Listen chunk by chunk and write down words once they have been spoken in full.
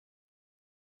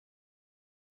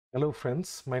Hello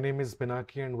friends, my name is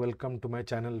Binaki and welcome to my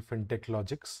channel FinTech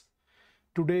Logics.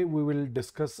 Today we will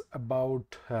discuss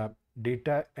about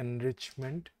data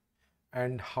enrichment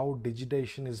and how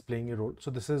digitization is playing a role.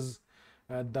 So this is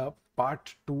the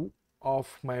part 2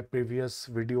 of my previous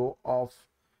video of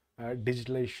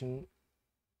digitalization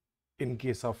in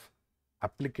case of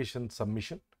application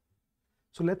submission.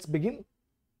 So let's begin.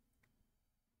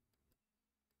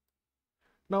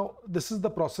 Now this is the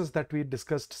process that we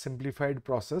discussed, simplified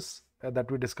process that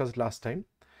we discussed last time.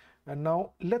 And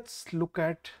now let's look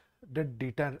at the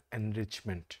data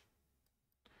enrichment.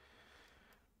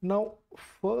 Now,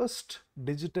 first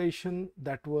digitization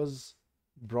that was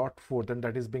brought forth and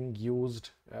that is being used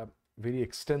very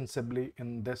extensively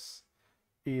in this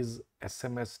is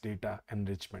SMS data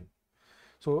enrichment.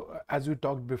 So, as we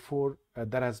talked before,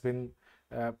 there has been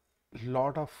a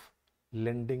lot of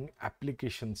lending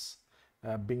applications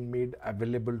being made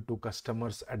available to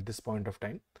customers at this point of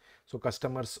time. So,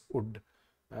 customers would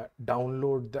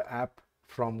download the app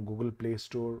from Google Play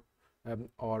Store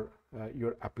or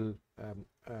your Apple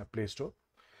Play Store.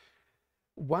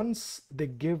 Once they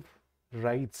give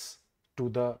rights to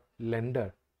the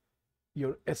lender,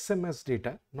 your SMS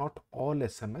data, not all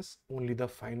SMS, only the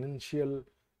financial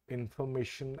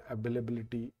information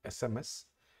availability SMS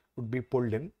would be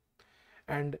pulled in,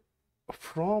 and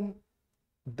from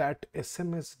that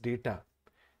SMS data,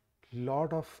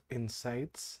 lot of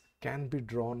insights can be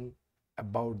drawn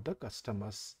about the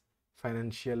customer's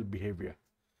financial behavior.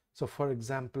 So for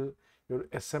example, your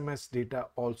SMS data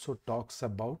also talks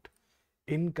about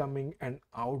incoming and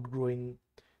outgoing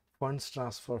funds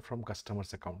transfer from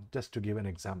customer's account, just to give an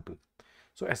example.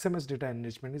 So SMS data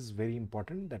enrichment is very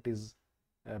important. That is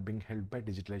being held by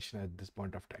digitalization at this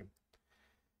point of time.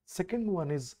 Second one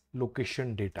is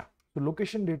location data. So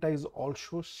location data is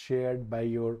also shared by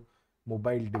your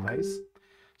mobile device.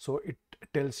 So it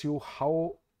tells you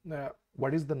how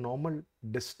what is the normal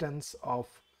distance of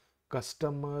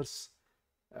customers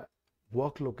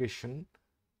work location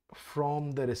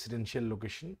from the residential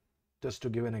location. Just to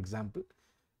give an example,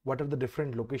 what are the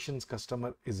different locations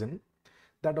customer is in.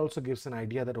 That also gives an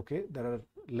idea that okay, there are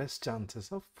less chances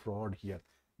of fraud here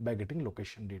by getting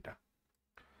location data.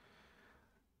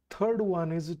 Third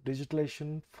one is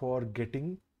digitalization for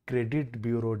getting credit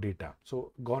bureau data.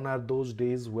 So gone are those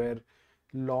days where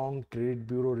long credit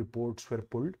bureau reports were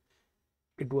pulled.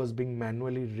 It was being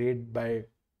manually read by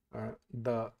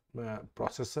the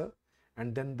processor,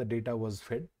 and then the data was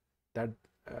fed. That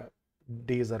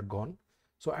days are gone.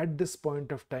 So at this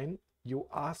point of time, you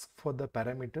ask for the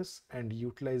parameters, and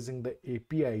utilizing the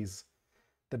APIs,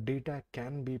 the data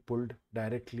can be pulled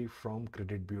directly from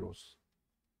credit bureaus.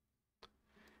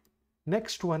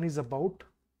 Next one is about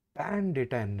PAN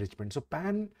data enrichment. So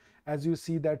PAN, as you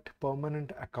see, that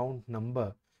permanent account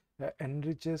number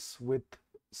enriches with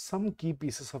some key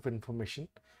pieces of information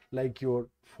like your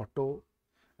photo,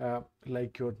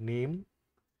 like your name.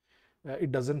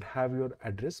 It doesn't have your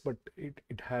address, but it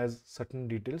has certain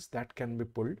details that can be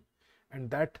pulled,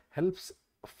 and that helps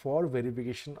for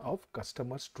verification of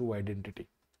customers' true identity.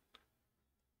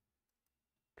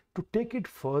 To take it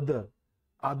further,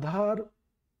 Aadhaar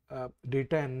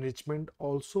data enrichment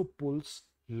also pulls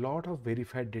lot of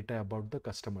verified data about the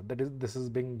customer. That is, this is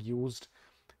being used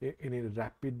in a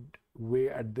rapid way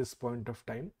at this point of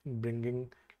time, in bringing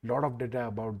lot of data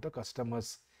about the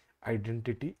customer's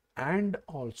identity and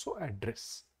also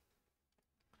address.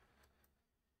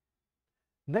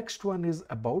 Next one is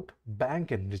about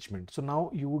bank enrichment. So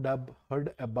now you would have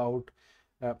heard about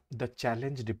the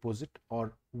challenge deposit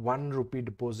or 1 rupee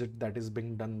deposit that is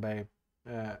being done by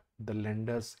the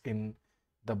lenders in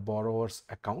the borrower's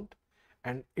account,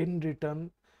 and in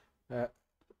return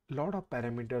lot of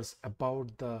parameters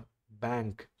about the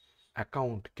bank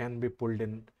account can be pulled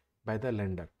in by the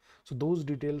lender. So those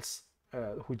details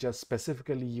which are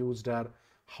specifically used are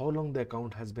how long the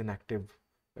account has been active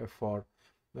for,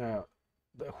 uh,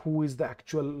 who is the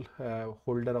actual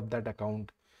holder of that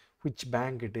account, which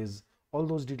bank it is. All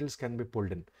those details can be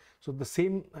pulled in. So the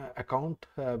same account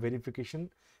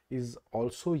verification is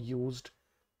also used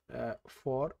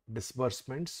for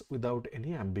disbursements without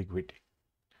any ambiguity.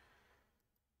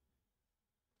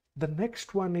 The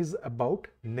next one is about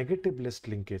negative list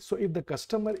linkage. So if the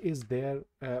customer is there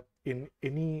in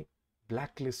any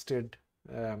blacklisted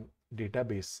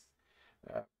database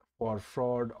for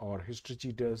fraud or history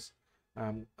cheaters,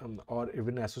 or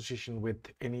even association with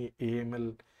any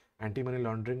AML, anti-money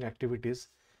laundering activities,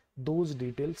 those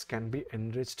details can be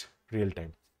enriched real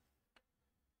time.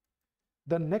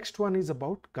 The next one is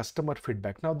about customer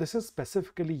feedback. Now this is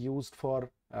specifically used for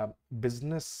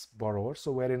business borrowers,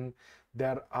 so wherein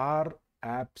there are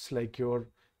apps like your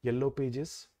Yellow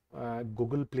Pages,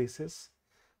 Google Places.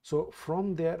 So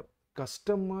from there,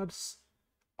 customers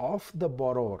of the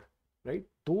borrower, right,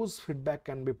 those feedback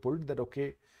can be pulled that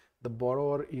okay, the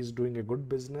borrower is doing a good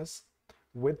business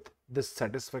with this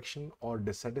satisfaction or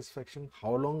dissatisfaction,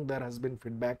 how long there has been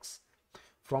feedbacks.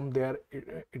 From there,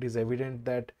 it is evident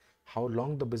that how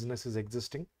long the business is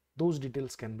existing. Those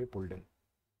details can be pulled in.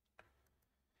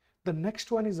 The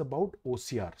next one is about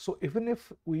OCR. So even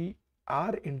if we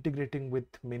are integrating with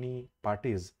many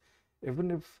parties,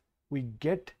 even if we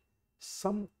get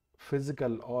some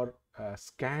physical or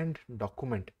scanned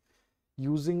document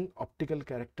using optical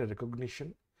character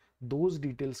recognition, those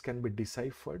details can be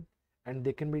deciphered and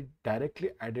they can be directly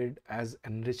added as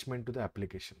enrichment to the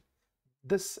application.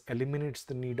 This eliminates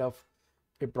the need of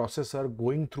a processor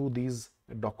going through these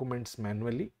documents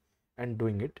manually and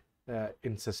doing it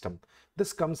in system.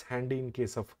 This comes handy in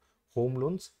case of home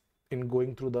loans, in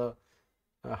going through the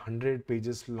 100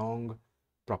 pages long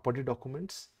property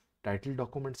documents, title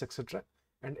documents, etc.,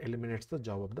 and eliminates the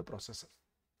job of the processor.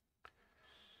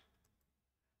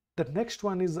 The next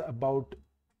one is about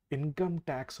income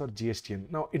tax or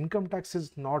GST. Now, income tax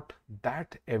is not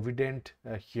that evident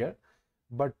here,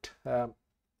 but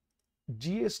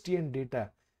GSTN data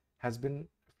has been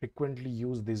frequently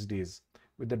used these days.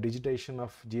 With the digitization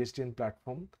of GSTN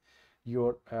platform,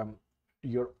 your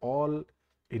all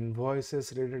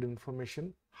invoices related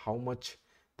information, how much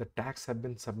the tax have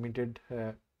been submitted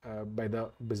by the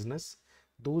business,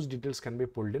 those details can be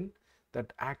pulled in.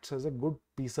 That acts as a good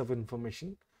piece of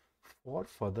information for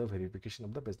further verification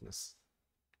of the business.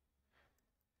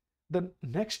 The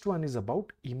next one is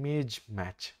about image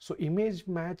match. So image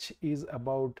match is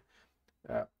about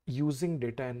using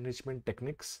data enrichment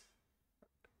techniques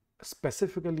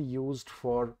specifically used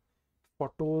for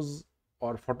photos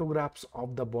or photographs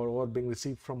of the borrower being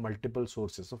received from multiple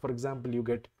sources. So for example, you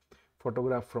get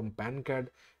photograph from PAN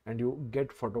card and you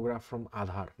get photograph from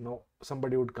Aadhaar. Now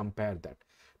somebody would compare that.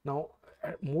 Now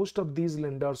most of these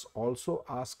lenders also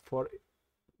ask for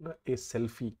a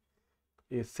selfie,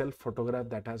 a self photograph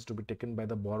that has to be taken by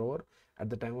the borrower at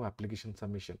the time of application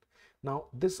submission. Now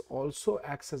this also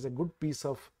acts as a good piece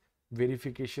of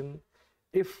verification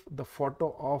if the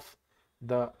photo of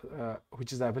the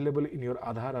which is available in your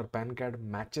Aadhaar or PAN card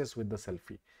matches with the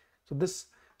selfie. So this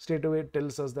straight away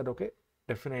tells us that okay,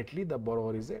 definitely the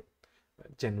borrower is a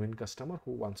genuine customer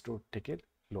who wants to take a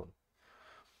loan.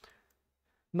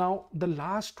 Now the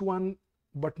last one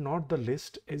but not the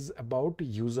least is about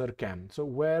user cam. So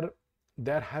where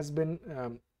there has been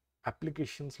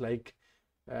applications like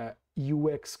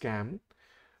UX cam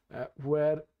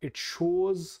where it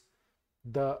shows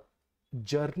the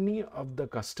journey of the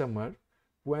customer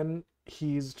when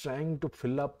he is trying to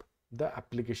fill up the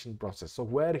application process. So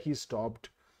where he stopped,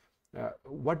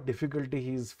 what difficulty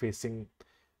he is facing,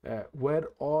 where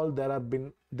all there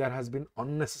has been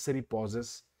unnecessary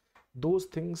pauses. Those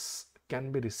things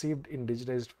can be received in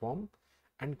digitized form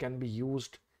and can be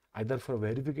used either for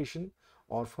verification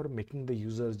or for making the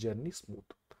user's journey smooth.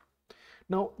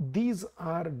 Now these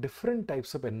are different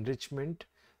types of enrichment.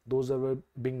 Those are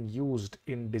being used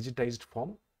in digitized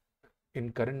form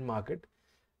in current market,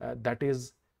 that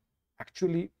is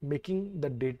actually making the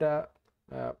data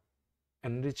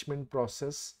enrichment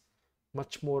process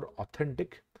much more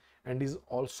authentic and is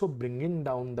also bringing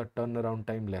down the turnaround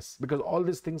time less, because all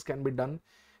these things can be done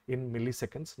in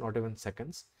milliseconds, not even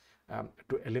seconds,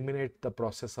 to eliminate the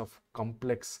process of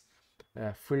complex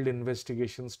field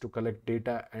investigations to collect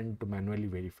data and to manually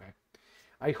verify.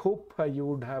 I hope you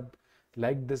would have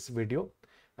liked this video.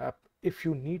 If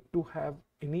you need to have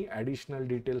any additional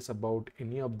details about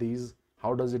any of these,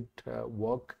 how does it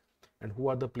work and who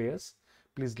are the players,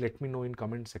 please let me know in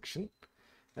comment section.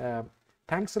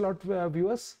 Thanks a lot,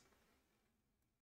 viewers.